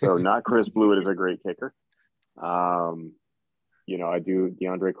 So not Chris Blewett is a great kicker. I do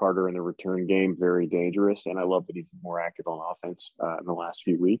DeAndre Carter in the return game, very dangerous. And I love that he's more active on offense in the last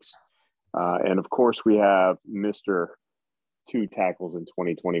few weeks. And of course we have Mr. 2 tackles in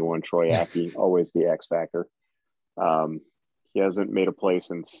 2021, Troy Apke, always the X factor. He hasn't made a play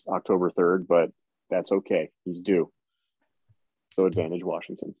since October 3rd, but that's okay. He's due. So advantage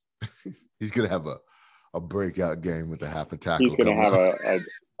Washington. He's going to have a breakout game with a half a tackle. He's going to have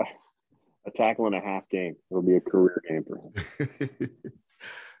a tackle and a half game. It'll be a career game for him.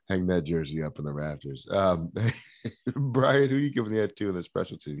 Hang that jersey up in the rafters. Brian, who are you giving the edge to in the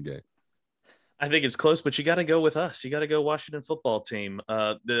special team game? I think it's close, but you got to go with us. You got to go Washington football team.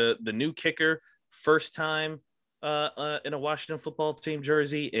 The new kicker, first time in a Washington football team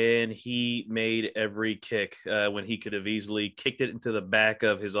jersey, and he made every kick when he could have easily kicked it into the back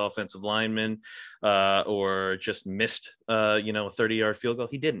of his offensive lineman or just missed, a 30-yard field goal.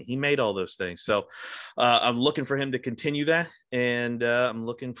 He didn't. He made all those things. So I'm looking for him to continue that, and I'm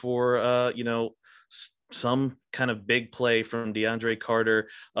looking for, some kind of big play from DeAndre Carter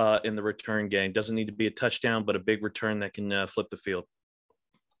in the return game. Doesn't need to be a touchdown, but a big return that can flip the field.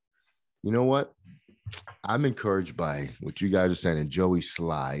 You know what? I'm encouraged by what you guys are saying, and Joey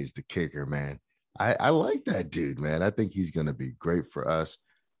Slye is the kicker, man. I like that dude, man. I think he's going to be great for us.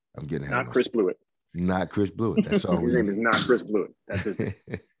 I'm getting not Chris Blewett. Not Chris Blewett. That's all. His name is not Chris Blewett. That's his name.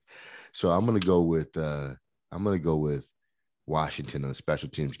 So I'm going to go with Washington in the special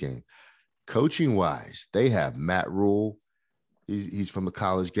teams game. Coaching wise, they have Matt Rule. He's from the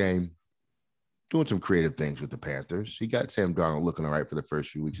college game, doing some creative things with the Panthers. He got Sam Darnold looking all right for the first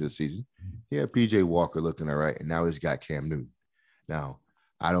few weeks of the season. He had PJ Walker looking all right, and now he's got Cam Newton. Now,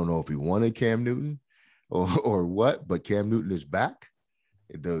 I don't know if he wanted Cam Newton or what, but Cam Newton is back.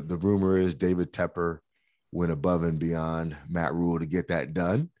 The rumor is David Tepper went above and beyond Matt Rule to get that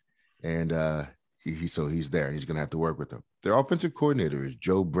done, and so he's there, and he's going to have to work with them. Their offensive coordinator is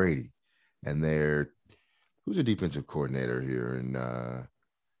Joe Brady, and who's a defensive coordinator here in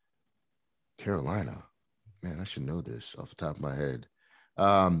Carolina? Man, I should know this off the top of my head.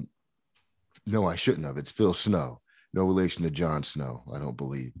 No, I shouldn't have. It's Phil Snow. No relation to Jon Snow, I don't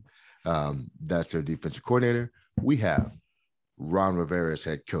believe. That's their defensive coordinator. We have Ron Rivera as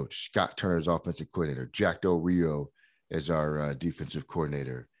head coach, Scott Turner's offensive coordinator, Jack Del Rio as our defensive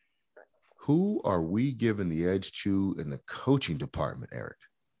coordinator. Who are we giving the edge to in the coaching department, Eric?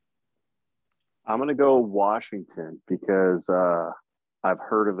 I'm going to go Washington because I've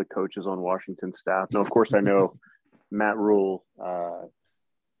heard of the coaches on Washington staff. Now, of course, I know Matt Rule,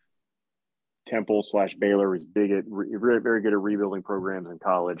 Temple / Baylor is big at very good at rebuilding programs in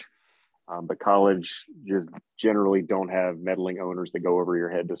college. But college just generally don't have meddling owners that go over your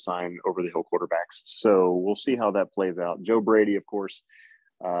head to sign over the hill quarterbacks. So we'll see how that plays out. Joe Brady, of course,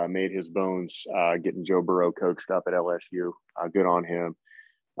 made his bones getting Joe Burrow coached up at LSU. Good on him.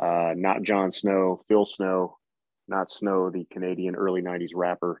 Not Jon Snow, Phil Snow, not Snow, the Canadian early 90s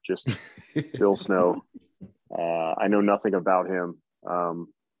rapper, just Phil Snow. I know nothing about him.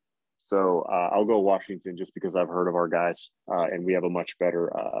 So I'll go Washington just because I've heard of our guys and we have a much better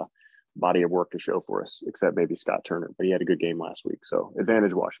body of work to show for us, except maybe Scott Turner, but he had a good game last week. So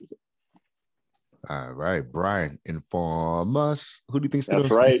advantage Washington. All right, Brian, inform us. Who do you think's That's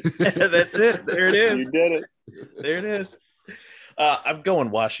right? That's it. There it is. You did it. There it is. I'm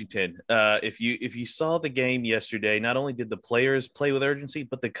going Washington. If you saw the game yesterday, not only did the players play with urgency,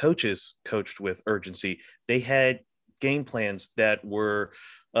 but the coaches coached with urgency. They had game plans that were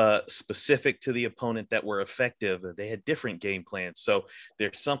specific to the opponent that were effective. They had different game plans. So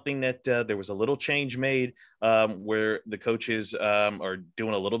there's something that there was a little change made where the coaches are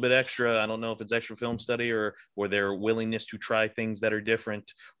doing a little bit extra. I don't know if it's extra film study or their willingness to try things that are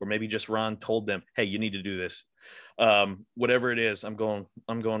different, or maybe just Ron told them, hey, you need to do this. Whatever it is, I'm going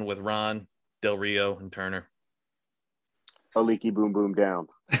with Ron, Del Rio, and Turner. A leaky boom boom down.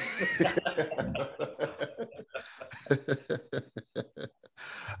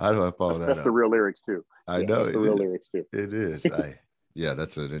 How do I follow that? That's the real lyrics too. I know that's the real lyrics too. It is. Yeah,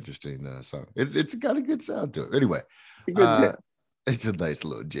 that's an interesting song. It's got a good sound to it. Anyway, it's a good jam. It's a nice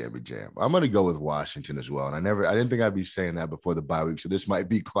little jammy jam. I'm going to go with Washington as well. And I didn't think I'd be saying that before the bye week. So this might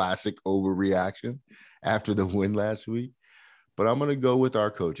be classic overreaction after the win last week. But I'm going to go with our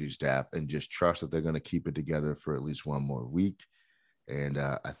coaching staff and just trust that they're going to keep it together for at least one more week. And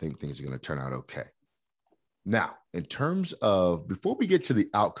I think things are going to turn out okay. Now, in terms of, before we get to the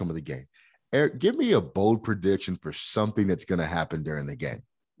outcome of the game, Eric, give me a bold prediction for something that's going to happen during the game.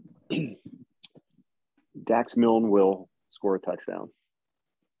 Dax Milne will score a touchdown.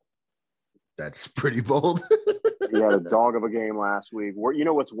 That's pretty bold. He had a dog of a game last week. You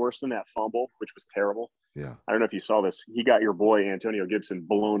know what's worse than that fumble, which was terrible? Yeah. I don't know if you saw this. He got your boy Antonio Gibson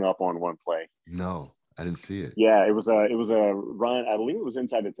blown up on one play. No, I didn't see it. Yeah, it was a run. I believe it was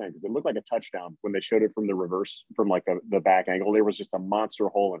inside the 10 because it looked like a touchdown when they showed it from the reverse, from like the back angle. There was just a monster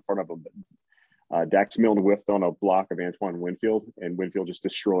hole in front of him. Dax Milne whiffed on a block of Antoine Winfield, and Winfield just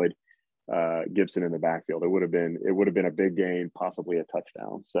destroyed Gibson in the backfield. It would have been a big gain, possibly a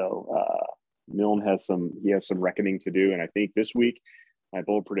touchdown. So Milne has some reckoning to do, and I think this week my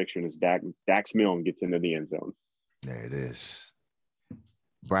bold prediction is Dax Milne gets into the end zone. There it is.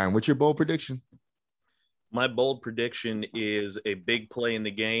 Brian, what's your bold prediction? My bold prediction is a big play in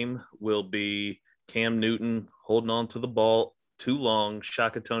the game will be Cam Newton holding on to the ball too long.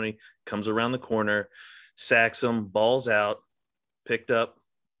 Shaka Toney comes around the corner, sacks him, balls out, picked up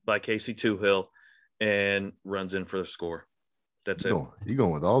by Casey Toohill, and runs in for the score. That's it. You're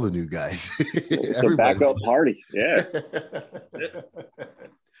going with all the new guys. It's a backup party. Yeah.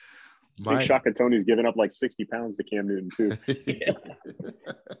 I think Shaka Toney's giving up like 60 pounds to Cam Newton too. Yeah.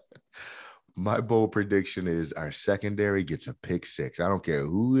 My bold prediction is our secondary gets a pick six. I don't care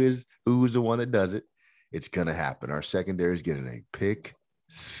who is the one that does it. It's going to happen. Our secondary is getting a pick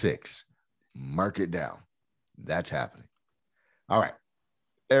six. Mark it down. That's happening. All right.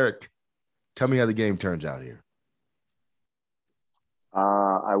 Eric, tell me how the game turns out here.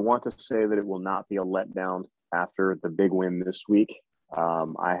 I want to say that it will not be a letdown after the big win this week.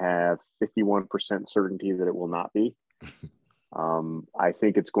 I have 51% certainty that it will not be. I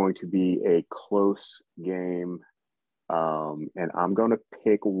think it's going to be a close game, and I'm going to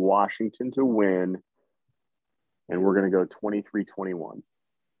pick Washington to win, and we're going to go 23-21.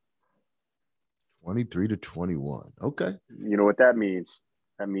 23-21. Okay. You know what that means?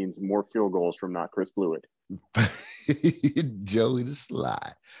 That means more field goals from not Chris Blewett. Joey the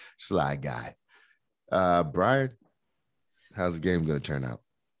sly guy. Brian, how's the game going to turn out?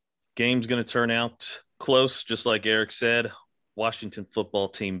 Game's going to turn out close, just like Eric said. Washington football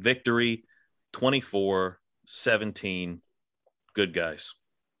team victory, 24-17. Good guys.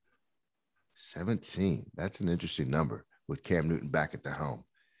 17. That's an interesting number with Cam Newton back at the helm.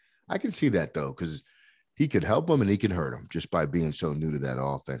 I can see that, though, because he could help them and he can hurt them just by being so new to that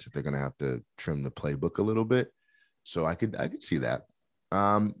offense that they're going to have to trim the playbook a little bit. So I could see that.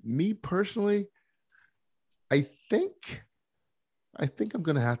 Me personally, I think I'm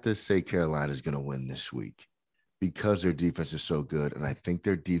going to have to say Carolina's going to win this week because their defense is so good. And I think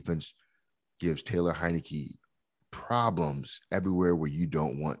their defense gives Taylor Heinicke problems everywhere where you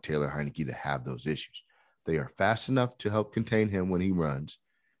don't want Taylor Heinicke to have those issues. They are fast enough to help contain him when he runs,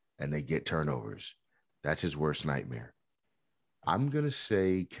 and they get turnovers. That's his worst nightmare. I'm going to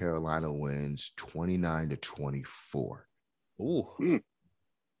say Carolina wins 29-24. Ooh.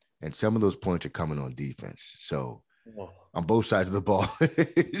 And some of those points are coming on defense. So on both sides of the ball.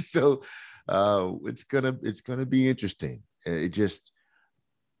 So it's gonna be interesting. It just,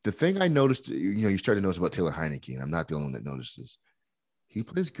 the thing I noticed, you started to notice about Taylor Heineke, and I'm not the only one that notices. He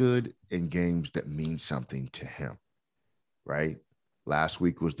plays good in games that mean something to him, right? Last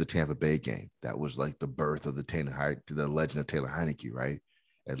week was the Tampa Bay game. That was like the birth of the legend of Taylor Heineke, right?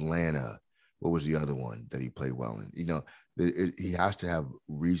 Atlanta. What was the other one that he played well in? He has to have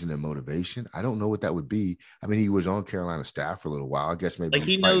reason and motivation. I don't know what that would be. I mean, he was on Carolina staff for a little while. I guess maybe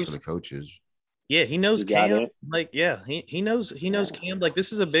he's fighting for the coaches. Yeah, he knows Cam. Like, yeah, he knows Cam. Like,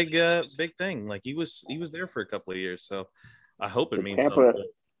 this is a big thing. Like, he was there for a couple of years. So I hope it means something.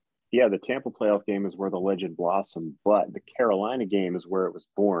 Yeah, the Tampa playoff game is where the legend blossomed, but the Carolina game is where it was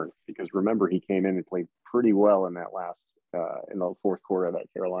born. Because remember, he came in and played pretty well in that in the fourth quarter of that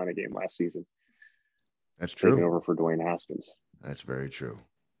Carolina game last season. That's true. Taking over for Dwayne Haskins. That's very true.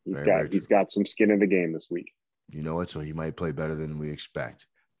 He's got some skin in the game this week. You know what? So he might play better than we expect.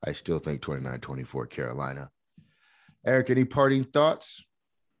 I still think 29-24 Carolina. Eric, any parting thoughts?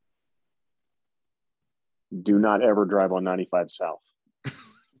 Do not ever drive on 95 South.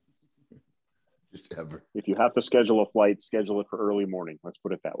 Just ever. If you have to schedule a flight, schedule it for early morning. Let's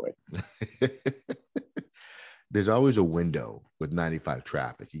put it that way. There's always a window with 95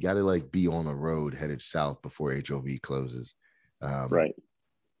 traffic. You got to be on the road headed south before HOV closes. Right.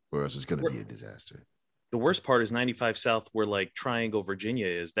 Or else it's going to be a disaster. The worst part is 95 South, where Triangle, Virginia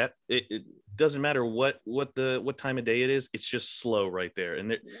is. That it doesn't matter what time of day it is. It's just slow right there.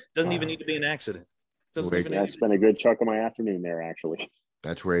 And it doesn't even need to be an accident. I spent a good chunk of my afternoon there, actually.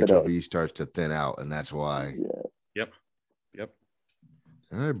 That's where HOV starts to thin out, and that's why. Yeah. Yep.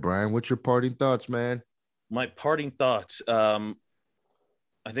 All right, Brian, what's your parting thoughts, man? My parting thoughts. I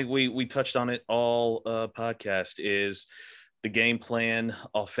think we touched on it all podcast, is the game plan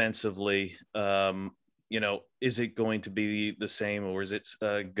offensively. Is it going to be the same, or is it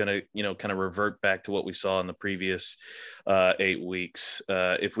going to, kind of revert back to what we saw in the previous 8 weeks?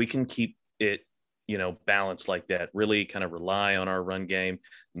 If we can keep it, balanced like that, really kind of rely on our run game,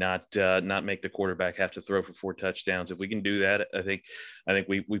 not make the quarterback have to throw for 4 touchdowns. If we can do that, I think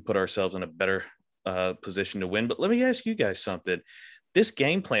we put ourselves in a better position to win. But let me ask you guys something. This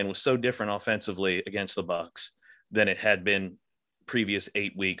game plan was so different offensively against the Bucs than it had been previous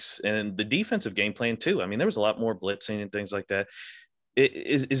 8 weeks, and the defensive game plan too. I mean, there was a lot more blitzing and things like that.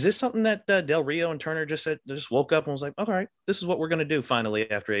 Is this something that Del Rio and Turner just woke up and was like, all right, this is what we're going to do finally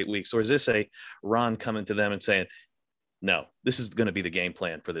after 8 weeks? Or is this a Ron coming to them and saying, no, this is going to be the game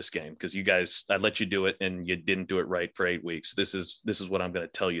plan for this game, because you guys, I let you do it and you didn't do it right for 8 weeks. This is what I'm going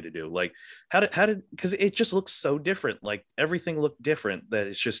to tell you to do. How did because it just looks so different. Everything looked different, that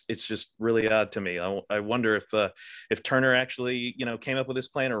it's just really odd to me. I wonder if Turner actually came up with this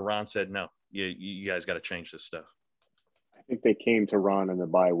plan, or Ron said, no, you guys got to change this stuff. I think they came to Ron in the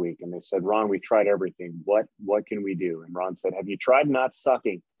bye week and they said, Ron, we tried everything. What can we do? And Ron said, have you tried not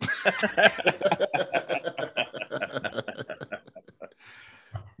sucking?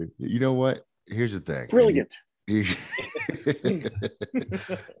 You know what? Here's the thing. Brilliant. You're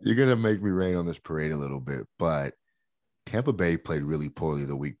going to make me rain on this parade a little bit, but Tampa Bay played really poorly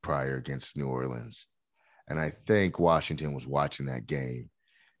the week prior against New Orleans. And I think Washington was watching that game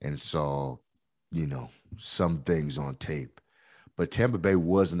and saw, some things on tape. But Tampa Bay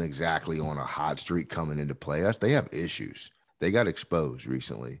wasn't exactly on a hot streak coming into playoffs. They have issues. They got exposed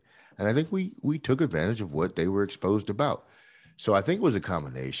recently. And I think we took advantage of what they were exposed about. So I think it was a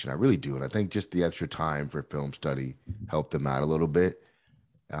combination. I really do. And I think just the extra time for film study helped them out a little bit.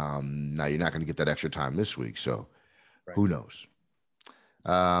 Now you're not going to get that extra time this week. So Who knows?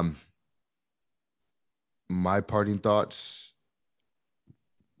 My parting thoughts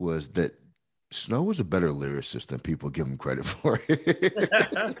was that Snow was a better lyricist than people give him credit for.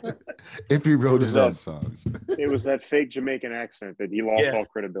 If he wrote his own songs. It was that fake Jamaican accent that he lost all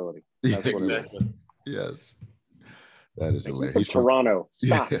credibility. That's what it was. Yes. That is hilarious. He's from Toronto.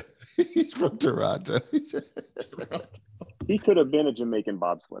 Stop. Yeah. He's from Toronto. He could have been a Jamaican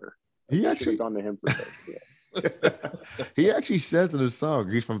bobsledder. He actually gone to him for that. Yeah. He actually says in his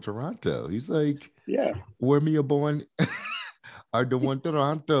song, he's from Toronto. He's like, yeah, where me a born are the one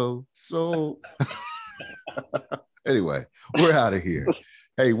Toronto. So anyway, we're out of here.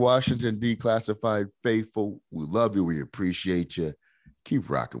 Hey, Washington Declassified faithful, we love you. We appreciate you. Keep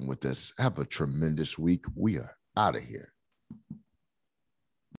rocking with us. Have a tremendous week. We are out of here.